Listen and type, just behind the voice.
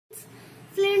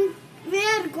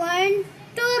are going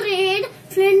to read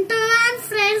Flinto and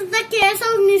Friends, The Case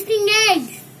of Missing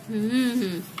Eggs.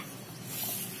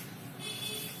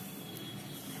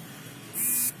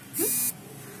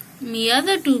 Mia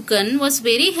the toucan was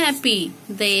very happy.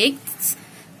 The eggs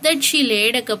that she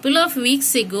laid a couple of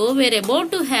weeks ago were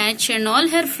about to hatch and all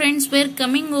her friends were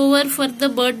coming over for the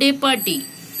birthday party.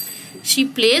 She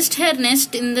placed her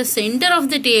nest in the center of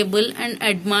the table and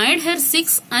admired her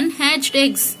 6 unhatched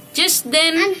eggs. Just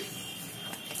then,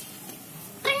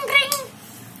 Ring, ring.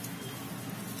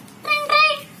 Ring,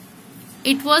 ring.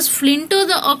 it was Flinto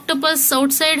the octopus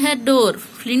outside her door.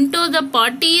 Flinto, the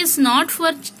party is not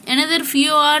for another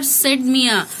few hours, said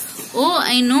Mia. Oh,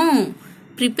 I know.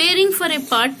 Preparing for a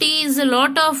party is a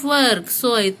lot of work,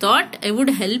 so I thought I would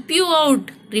help you out,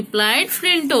 replied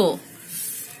Flinto.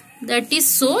 That is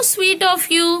so sweet of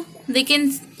you.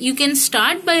 You can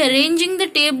start by arranging the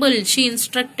table, she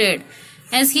instructed.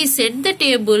 As he set the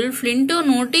table, Flinto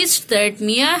noticed that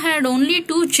Mia had only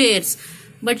 2 chairs,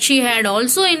 but she had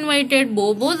also invited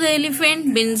Bobo the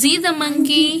elephant, Benzi the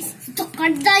monkey, To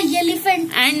cut the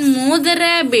elephant. and Mo the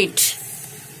rabbit.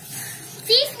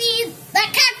 Fifi, the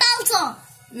cat also.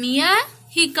 Mia,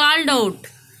 he called out,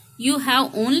 you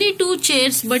have only 2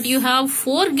 chairs, but you have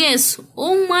 4 guests.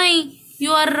 Oh my,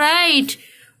 you are right.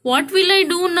 What will I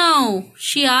do now?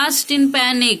 She asked in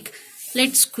panic.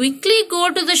 Let's quickly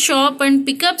go to the shop and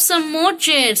pick up some more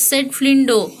chairs, said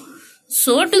Flinto.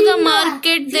 So to the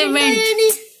market they went.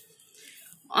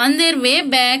 On their way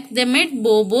back, they met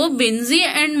Bobo, Benzi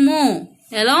and Mo.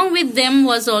 Along with them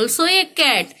was also a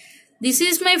cat. This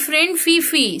is my friend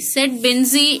Fifi, said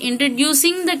Benzi,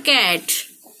 introducing the cat.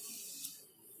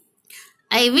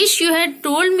 I wish you had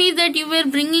told me that you were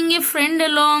bringing a friend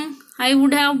along. I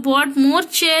would have bought more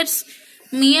chairs,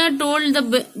 Mia told the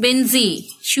Benzi.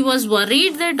 She was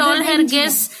worried that all her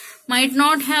guests might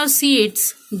not have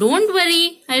seats. Don't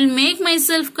worry, I'll make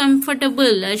myself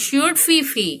comfortable, assured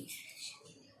Fifi.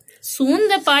 Soon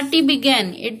the party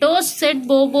began. A toast, said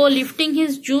Bobo, lifting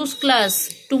his juice glass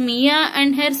to Mia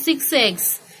and her 6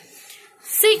 eggs.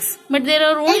 6, but there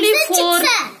are only 4.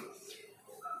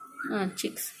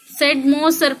 Chicks, said Mo,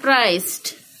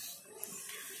 surprised.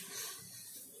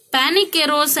 Panic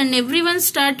arose and everyone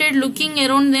started looking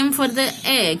around them for the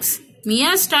eggs.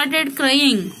 Mia started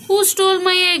crying. Who stole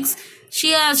my eggs?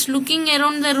 She asked, looking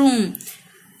around the room.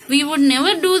 We would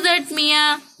never do that,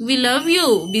 Mia. We love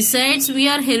you. Besides, we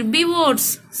are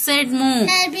herbivores, said Mo.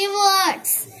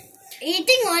 Herbivores.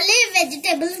 Eating only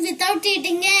vegetables without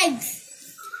eating eggs.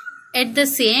 At the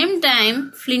same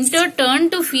time, Flinto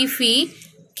turned to Fifi.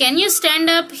 Can you stand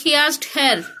up? He asked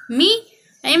her. Me?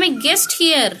 I am a guest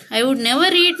here. I would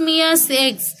never eat Mia's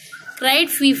eggs, cried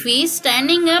Fifi,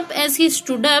 standing up. As he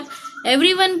stood up,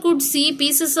 everyone could see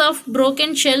pieces of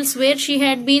broken shells where she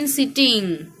had been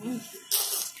sitting.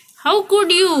 How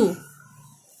could you?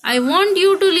 I want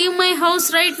you to leave my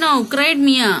house right now, cried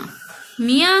Mia.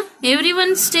 Mia,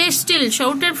 everyone stay still,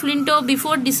 shouted Flinto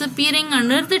before disappearing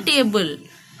under the table.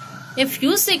 A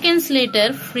few seconds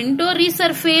later, Flinto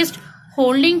resurfaced,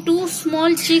 holding 2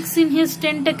 small chicks in his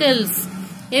tentacles.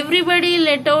 Everybody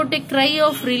let out a cry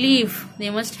of relief. They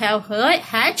must have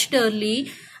hatched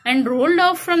early and rolled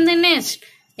off from the nest,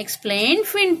 explained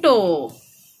Flinto.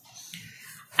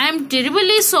 I am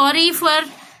terribly sorry for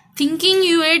thinking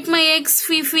you ate my eggs,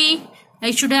 Fifi.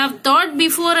 I should have thought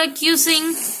before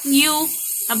accusing you,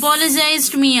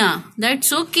 apologized Mia.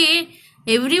 That's okay.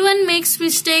 Everyone makes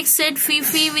mistakes, said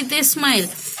Fifi with a smile.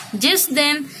 Just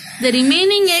then, the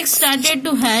remaining eggs started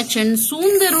to hatch and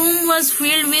soon the room was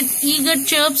filled with eager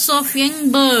chirps of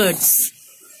young birds.